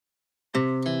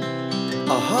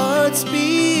Our hearts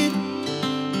beat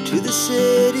to the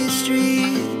city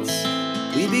streets.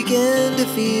 We began to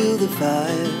feel the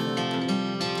fire.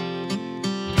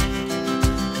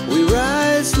 We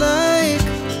rise like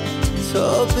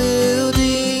tall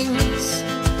buildings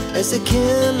as the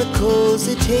chemicals,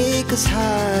 they take us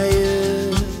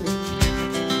higher.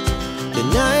 The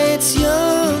night's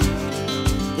young,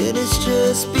 it has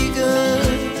just begun,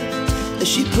 as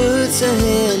she puts her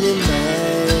hand in mine.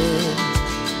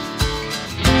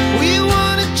 We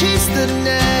wanna chase the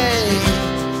night,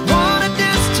 wanna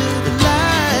dance to the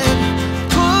light,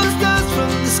 pull the stars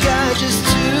from the sky, just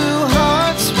two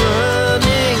hearts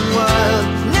running wild.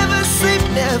 Never sleep,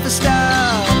 never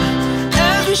stop,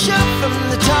 as we shout from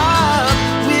the top.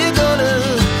 We're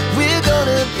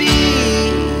gonna be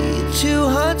two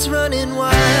hearts running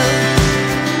wild.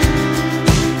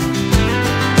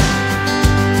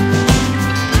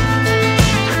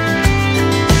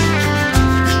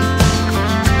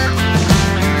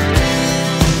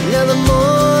 Now the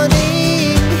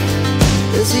morning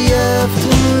is the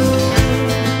afternoon.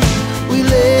 We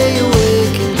lay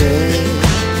awake in bed.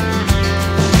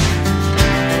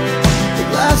 The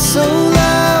laughs so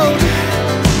loud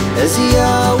as the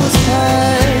hours